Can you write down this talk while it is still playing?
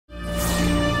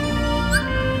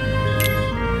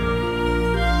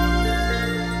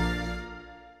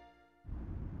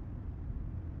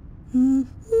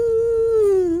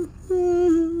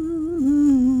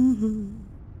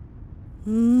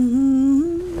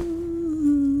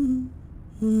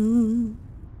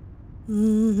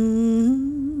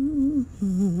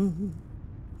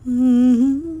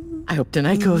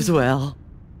tonight goes well.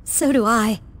 So do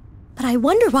I. But I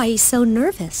wonder why he's so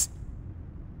nervous.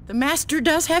 The master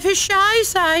does have his shy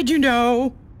side, you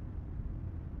know.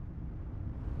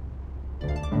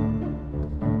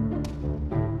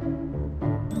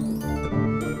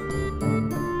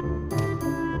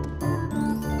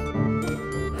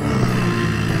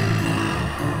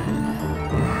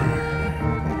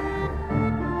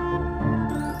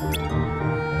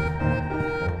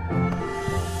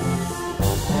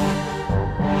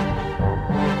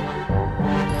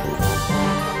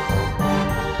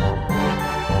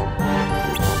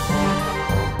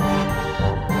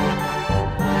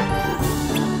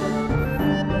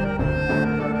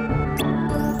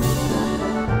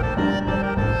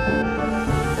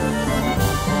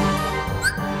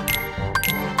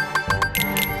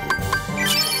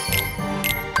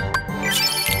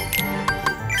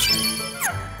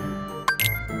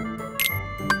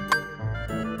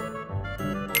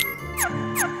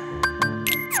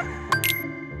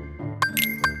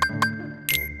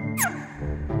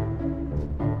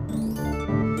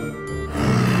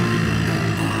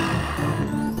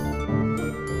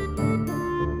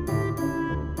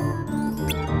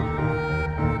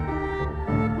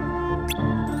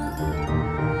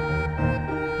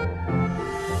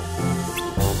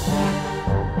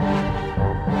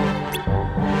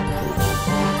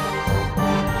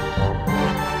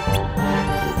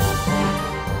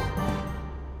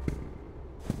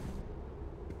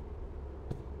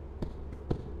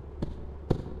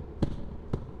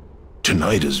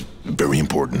 Tonight is very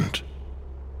important.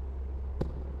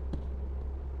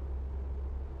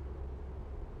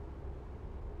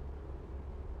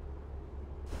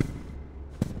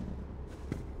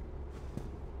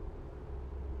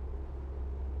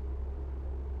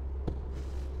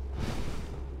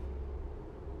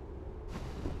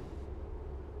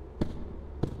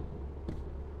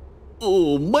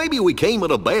 Oh, maybe we came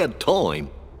at a bad time.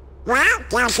 Well,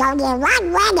 there's only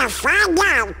one way to find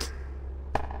out.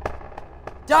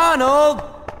 Donald!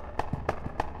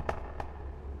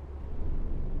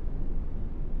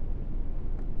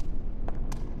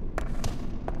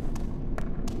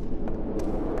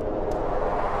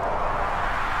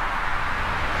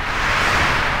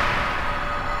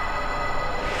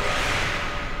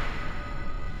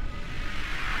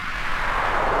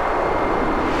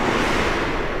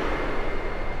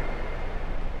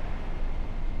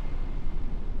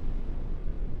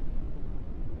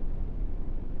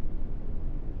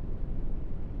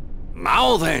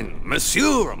 Now then,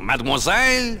 monsieur,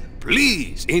 mademoiselle,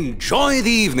 please enjoy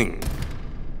the evening.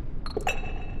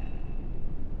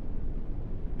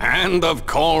 And of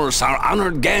course, our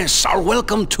honored guests are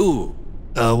welcome too.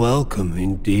 Welcome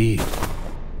indeed.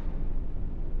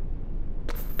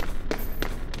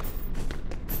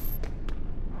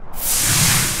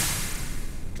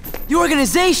 The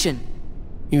organization!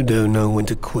 You don't know when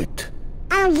to quit.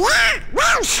 Oh yeah?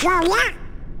 We'll show ya!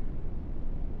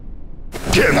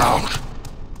 Get out!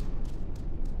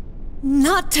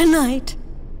 Not tonight.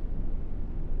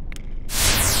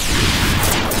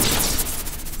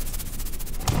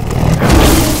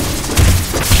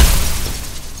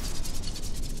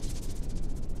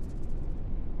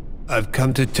 I've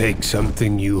come to take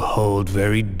something you hold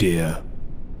very dear.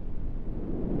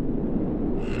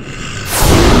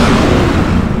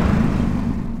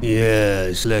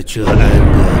 Yes, let your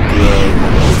anger grow.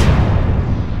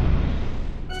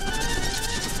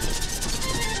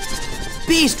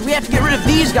 Beast, we have to get rid of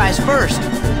these guys first.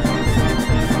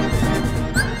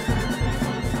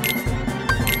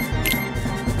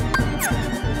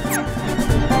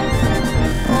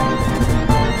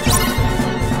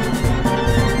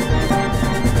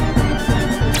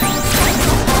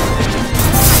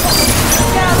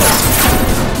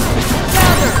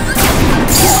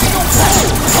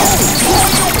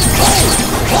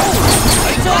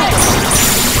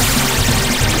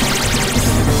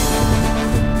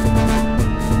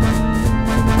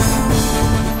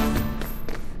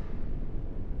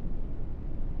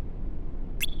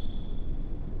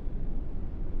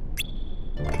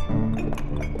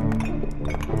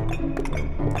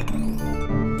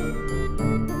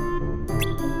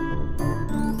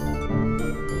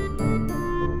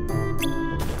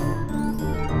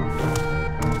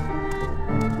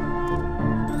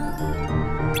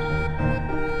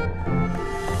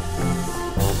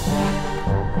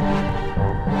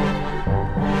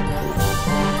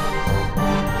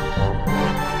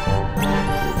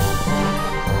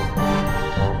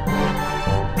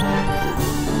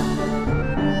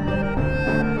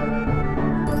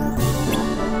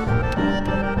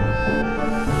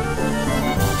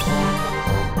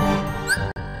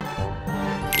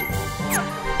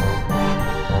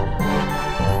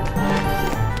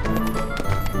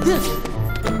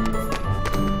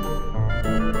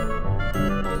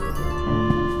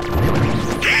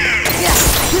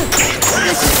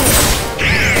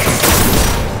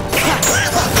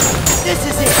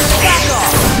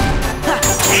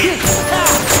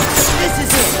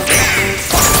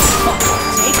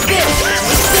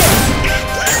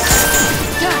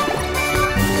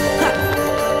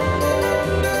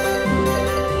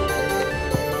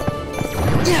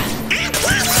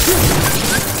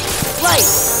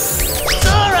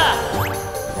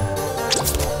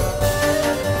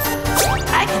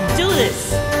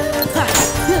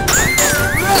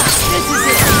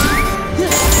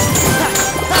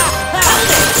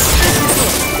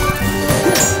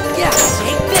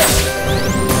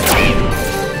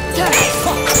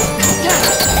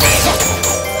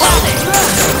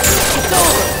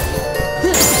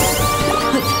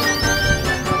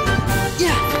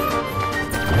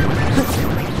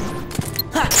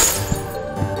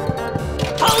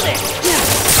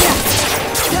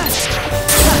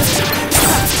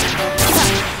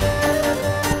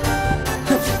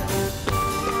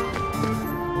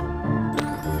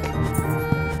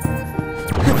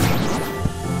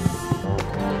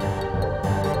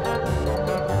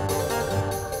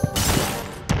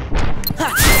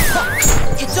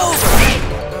 It's over!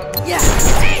 Yeah!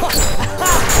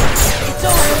 It's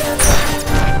over!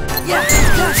 Yeah!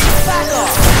 Back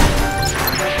off!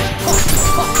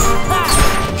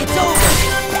 It's over!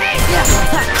 Yeah!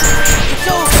 It's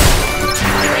over!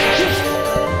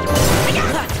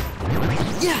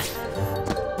 Yeah!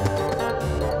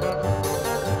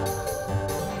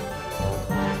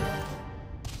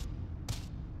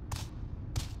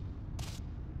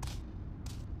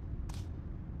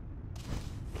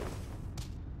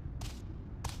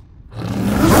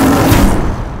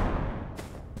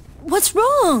 What's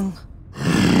wrong?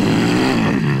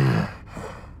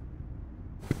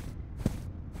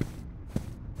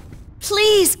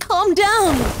 Please, calm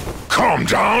down. Calm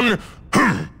down?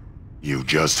 You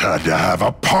just had to have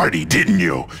a party, didn't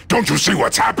you? Don't you see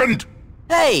what's happened?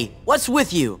 Hey, what's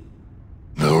with you?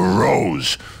 The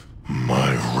rose.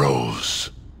 My rose.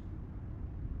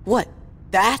 What?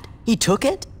 That? He took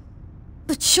it?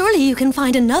 But surely you can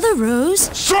find another rose.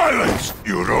 Silence!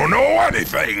 You don't know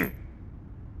anything!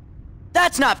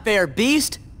 That's not fair,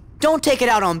 Beast. Don't take it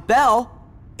out on Belle.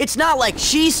 It's not like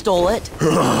she stole it.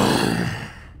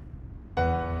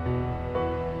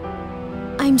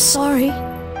 I'm sorry,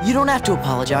 You don't have to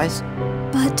apologize.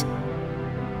 but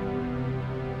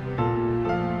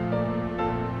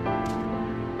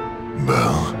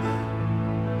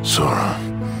Belle, Sora,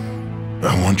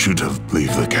 I want you to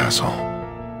leave the castle.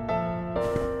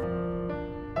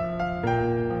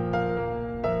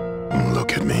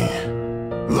 Look at me.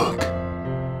 Look.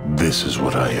 This is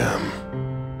what I am.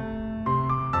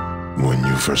 When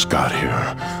you first got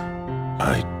here,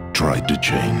 I tried to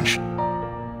change.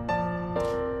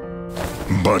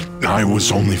 But I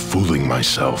was only fooling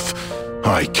myself.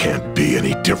 I can't be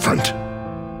any different.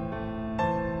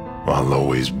 I'll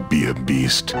always be a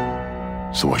beast,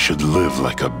 so I should live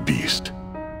like a beast,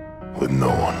 with no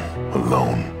one,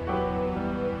 alone.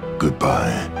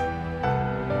 Goodbye,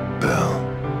 Belle.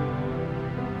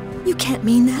 you can't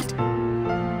mean that.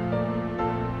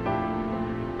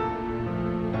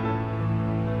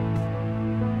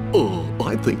 Oh,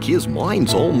 I think his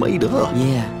mind's all made up.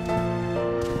 Yeah.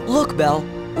 Look, Belle,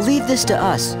 leave this to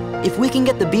us. If we can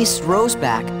get the Beast's rose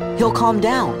back, he'll calm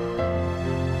down.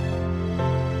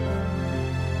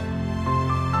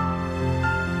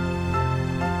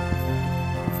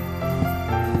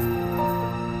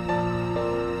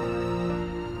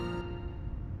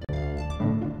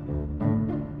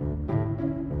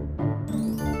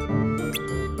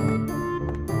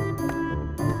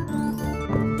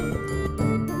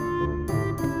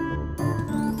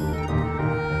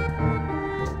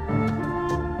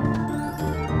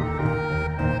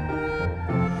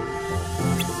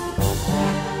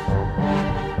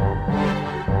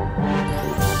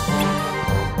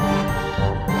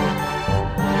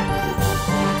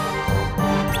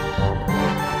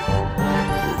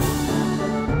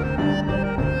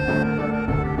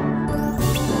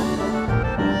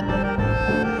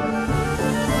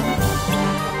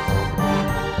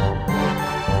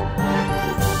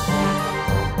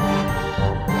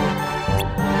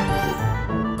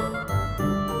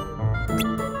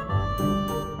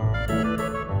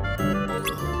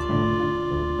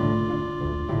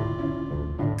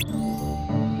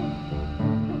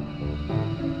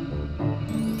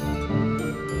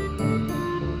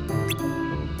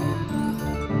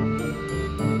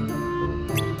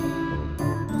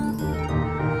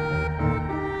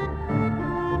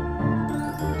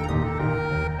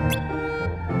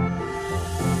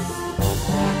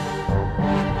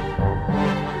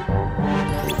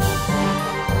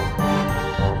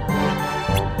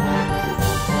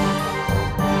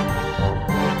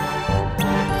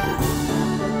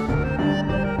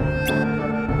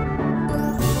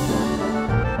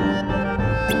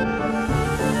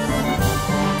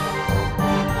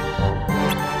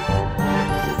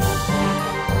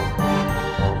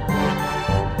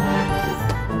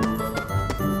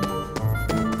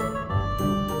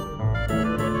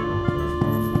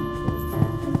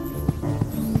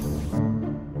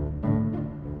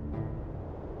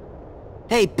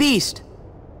 Hey, Beast!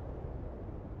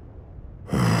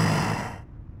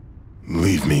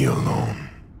 Leave me alone.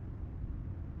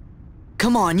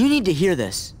 Come on, you need to hear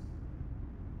this.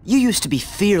 You used to be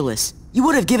fearless. You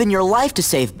would have given your life to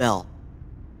save Belle.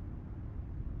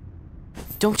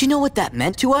 Don't you know what that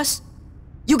meant to us?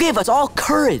 You gave us all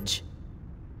courage.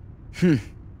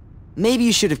 Maybe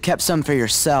you should have kept some for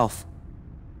yourself.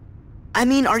 I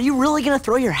mean, are you really gonna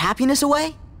throw your happiness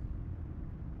away?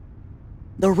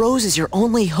 The rose is your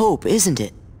only hope, isn't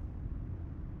it?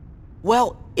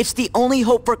 Well, it's the only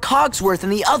hope for Cogsworth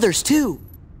and the others, too.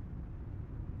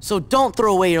 So don't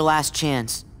throw away your last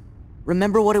chance.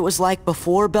 Remember what it was like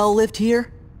before Belle lived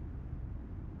here?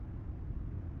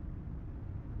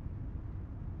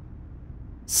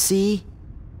 See?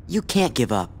 You can't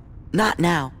give up. Not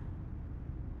now.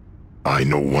 I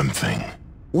know one thing.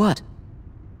 What?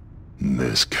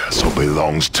 This castle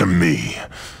belongs to me.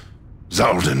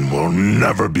 Xaldin will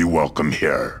never be welcome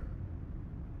here.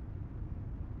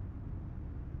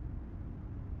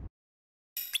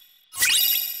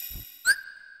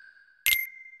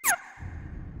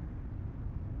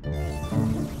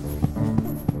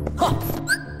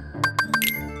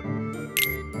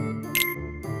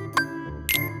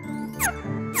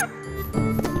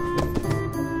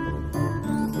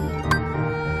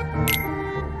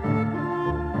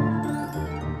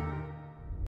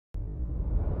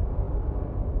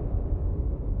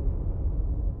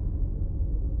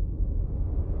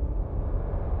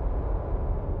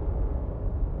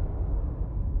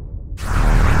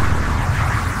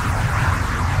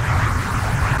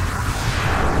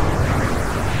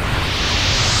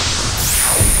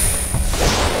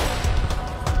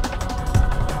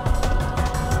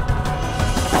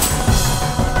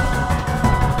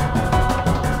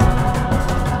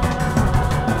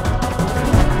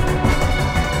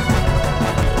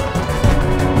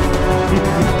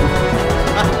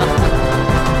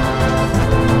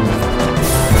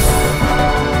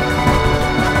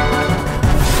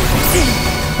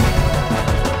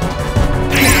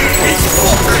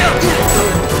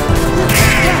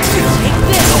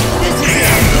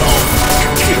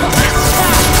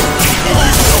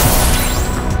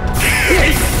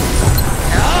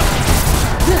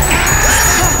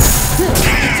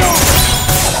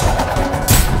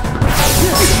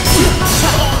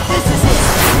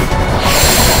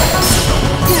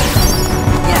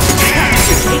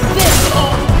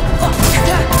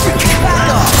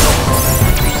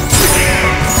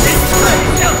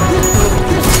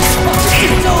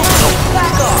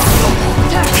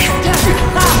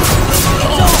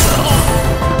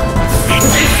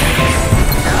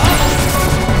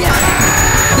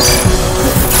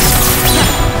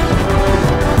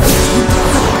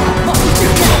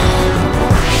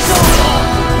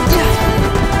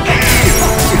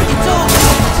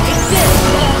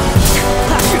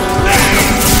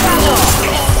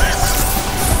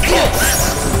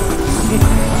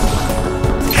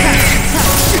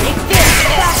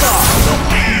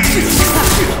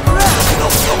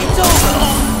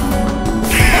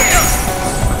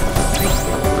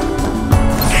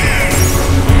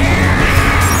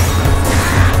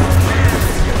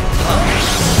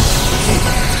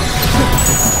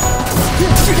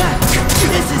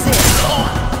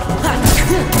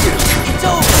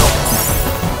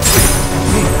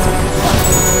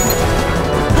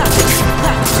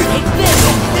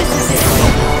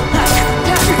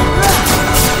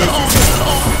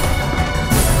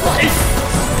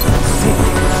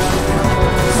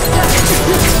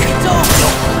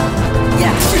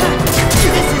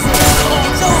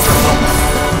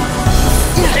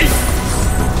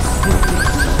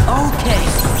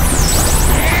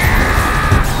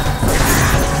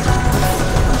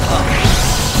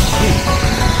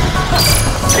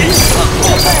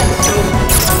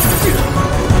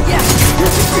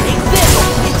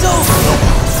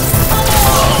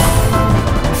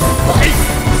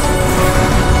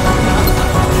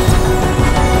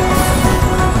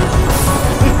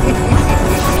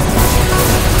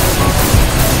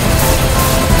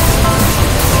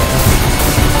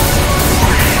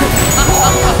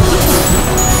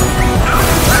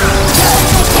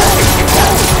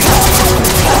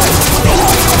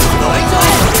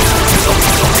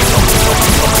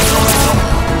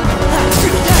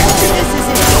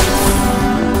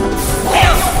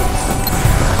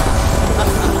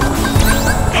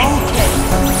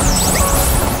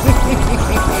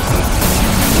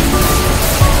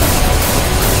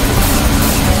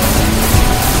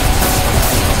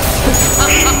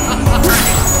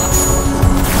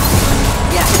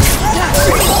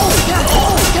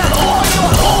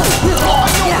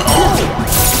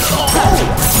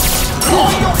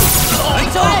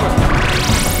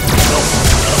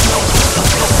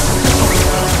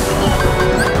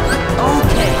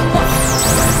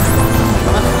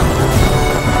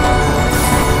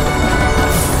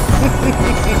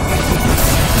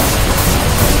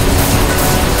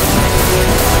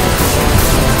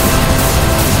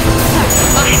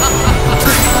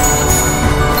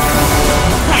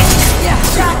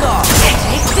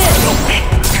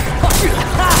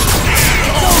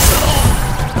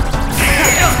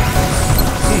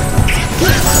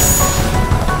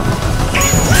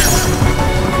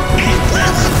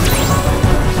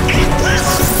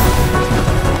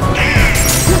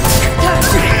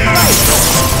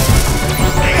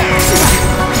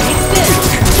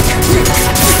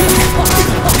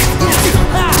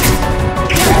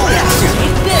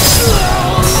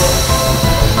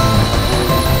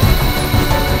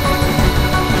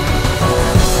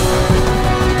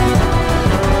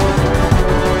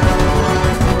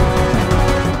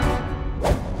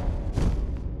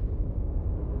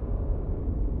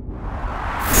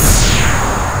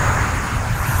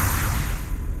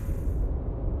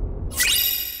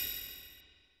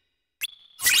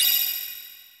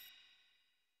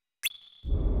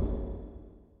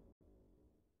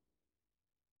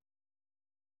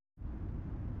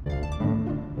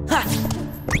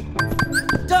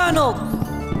 Ronald!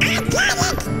 I got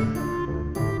it!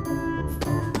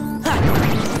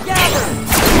 Gather!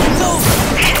 It's over!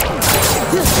 It's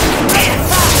over!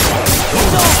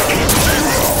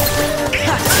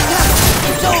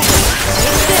 It's over!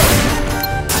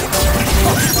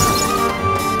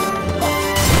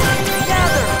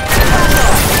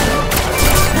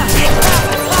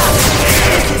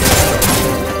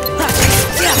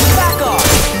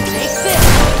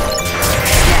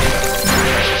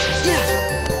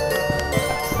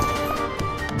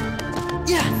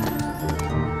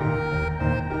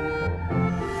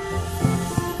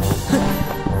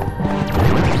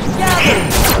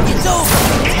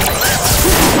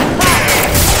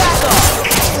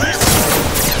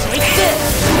 It's this!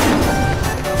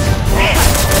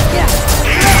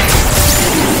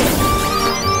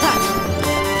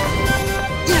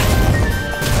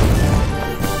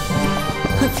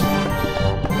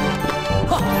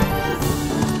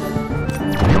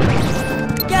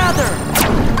 Gather!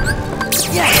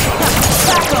 Back off!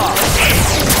 Back off!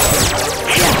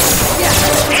 Take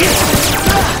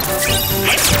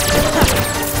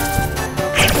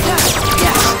this! It's over! Back off! Take this!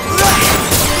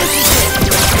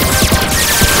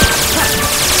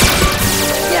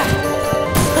 Gather!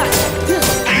 Back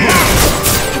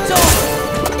off!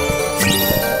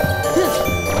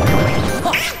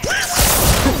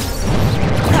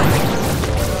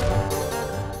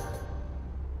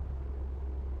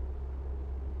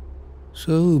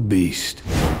 So, Beast,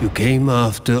 you came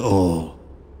after all.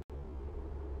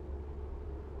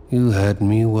 You had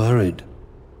me worried.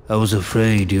 I was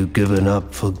afraid you'd given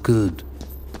up for good.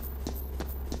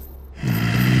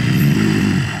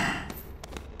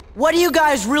 What do you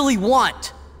guys really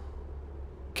want?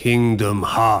 Kingdom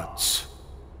Hearts.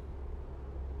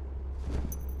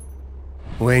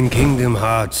 When Kingdom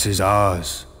Hearts is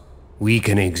ours, we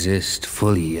can exist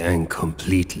fully and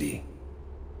completely.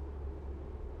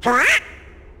 Huh?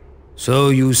 So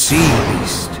you see,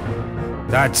 Beast,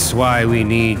 that's why we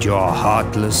need your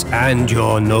Heartless and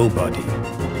your Nobody.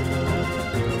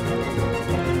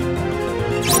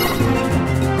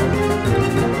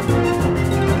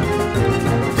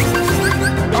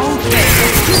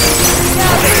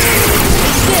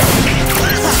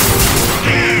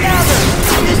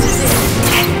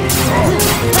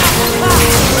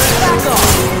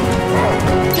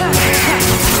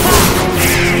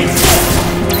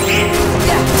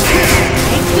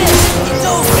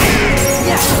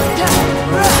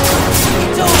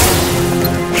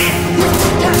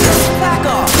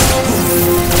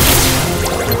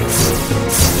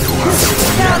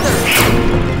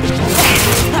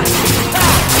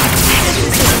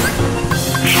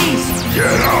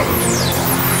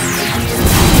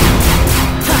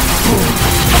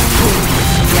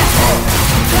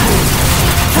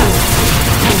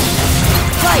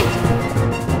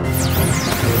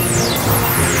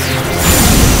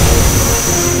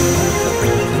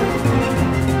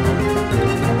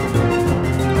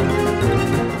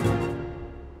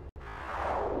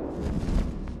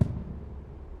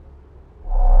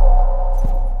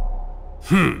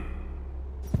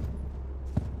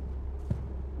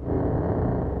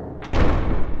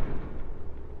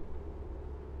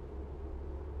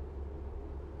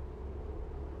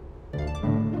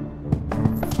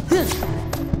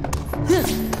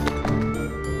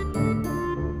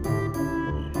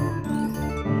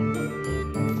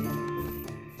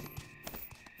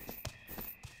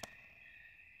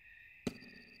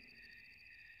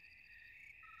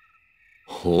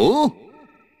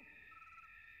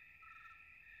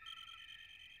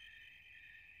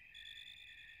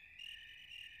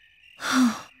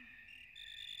 Huh?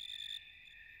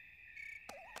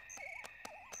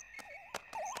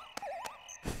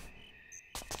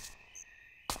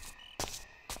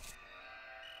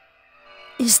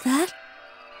 Is that?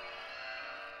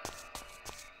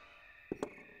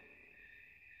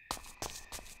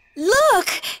 Look!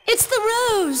 It's the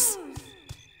rose!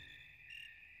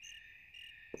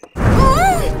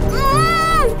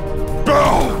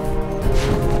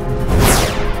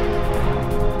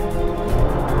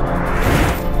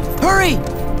 Hurry!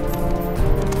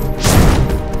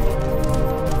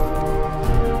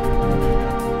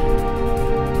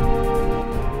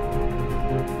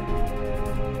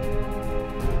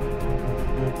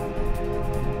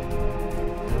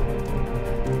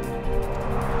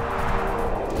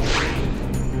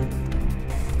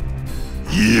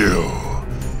 You!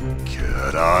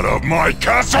 Get out of my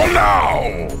castle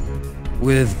now!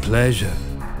 With pleasure.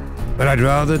 But I'd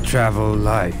rather travel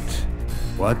light.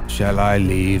 What shall I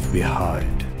leave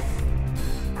behind?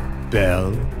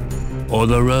 Belle or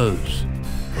the rose?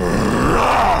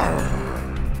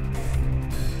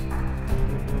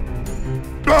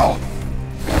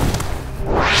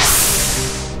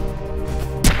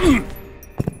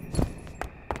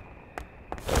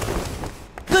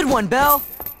 Good one, Belle!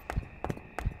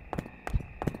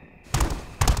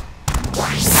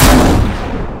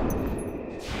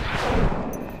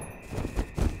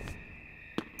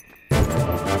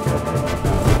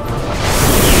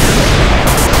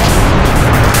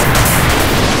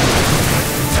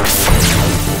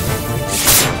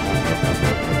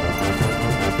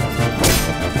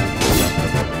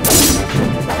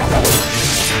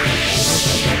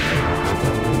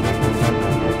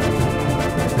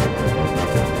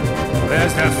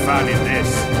 Where's the fun in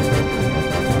this?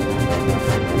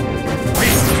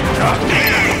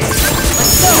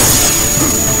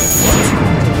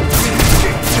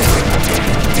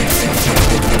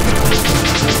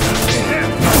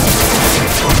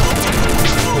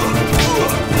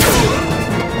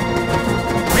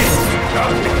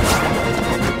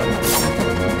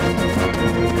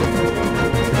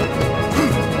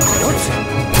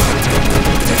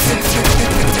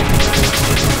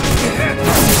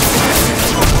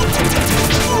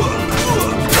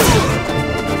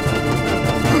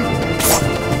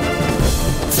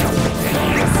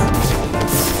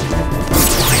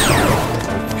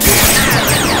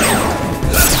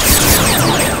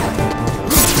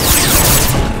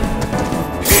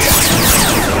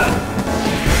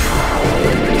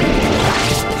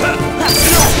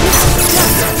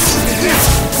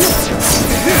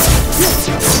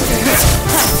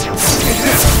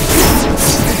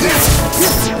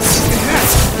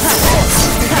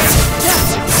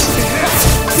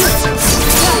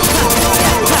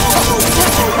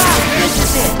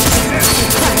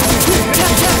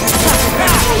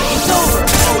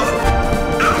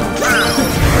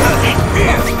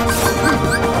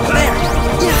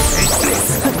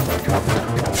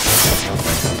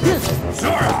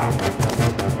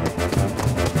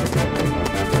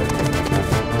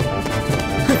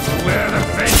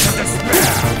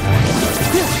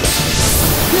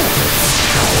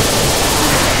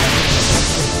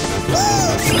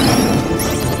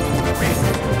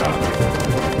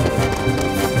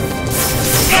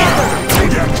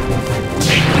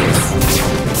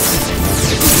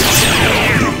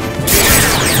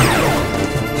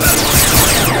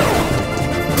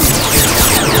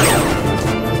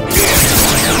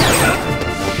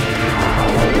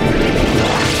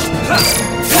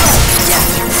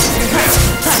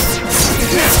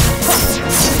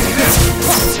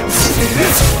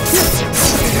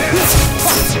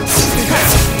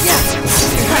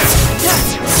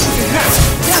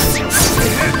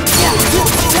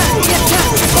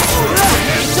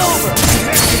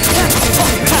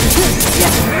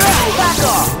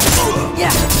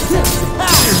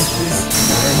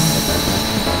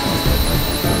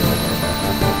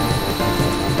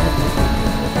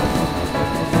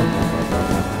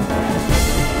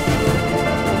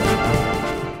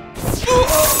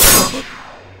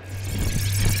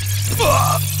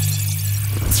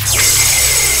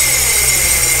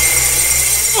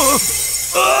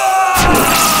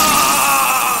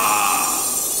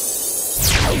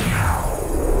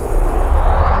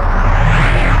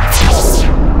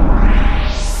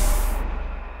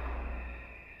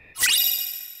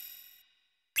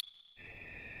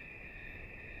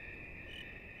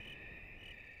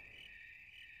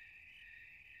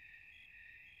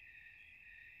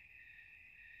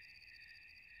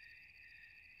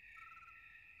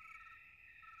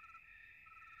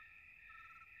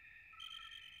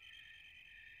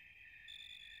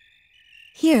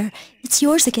 Here, it's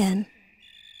yours again.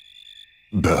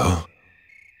 Belle?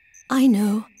 I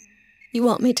know. You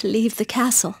want me to leave the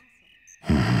castle.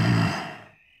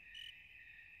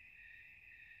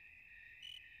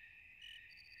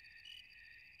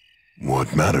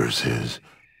 What matters is,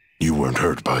 you weren't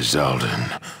hurt by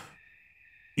Xaldin.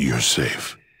 You're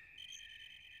safe.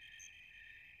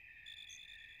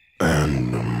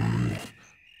 And,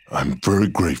 I'm very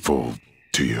grateful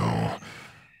to you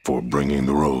for bringing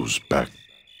the rose back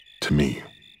to me.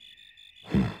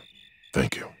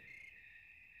 Thank you.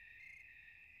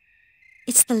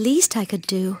 It's the least I could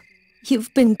do.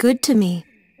 You've been good to me,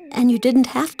 and you didn't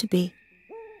have to be.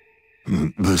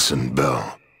 Listen,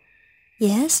 Belle.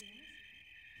 Yes?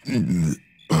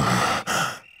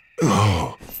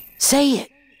 Oh. Say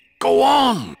it! Go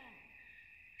on!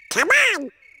 Come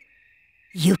on!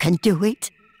 You can do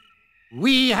it.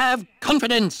 We have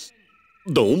confidence.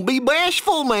 Don't be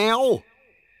bashful now.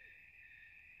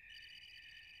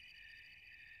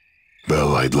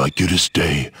 Belle, I'd like you to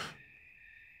stay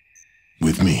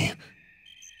with me,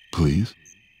 please.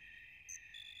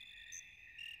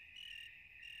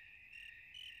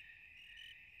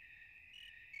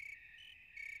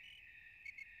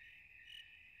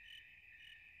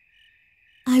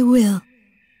 I will.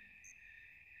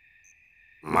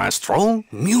 Maestro,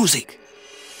 music.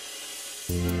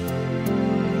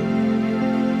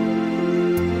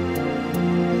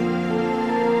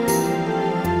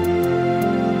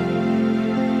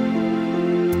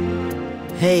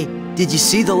 Hey, did you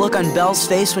see the look on Belle's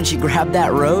face when she grabbed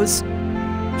that rose?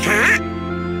 Huh?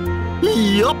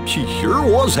 Yup, she sure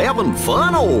was having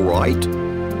fun, all right.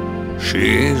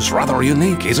 She's rather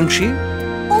unique, isn't she?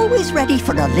 Always ready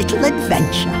for a little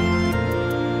adventure.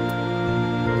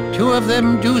 The two of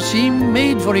them do seem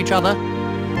made for each other.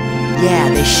 Yeah,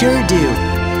 they sure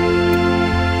do.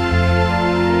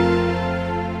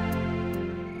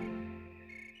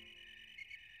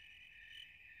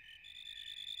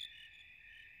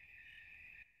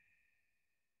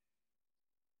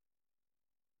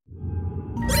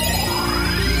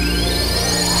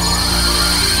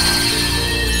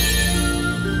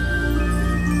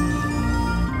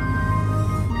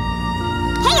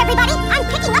 Hey everybody, I'm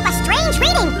picking up a strange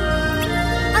reading.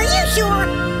 Are you sure?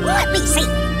 Let me see.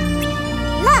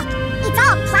 Look, it's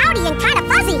all cloudy and kind of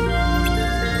fuzzy.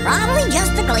 Probably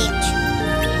just a glitch.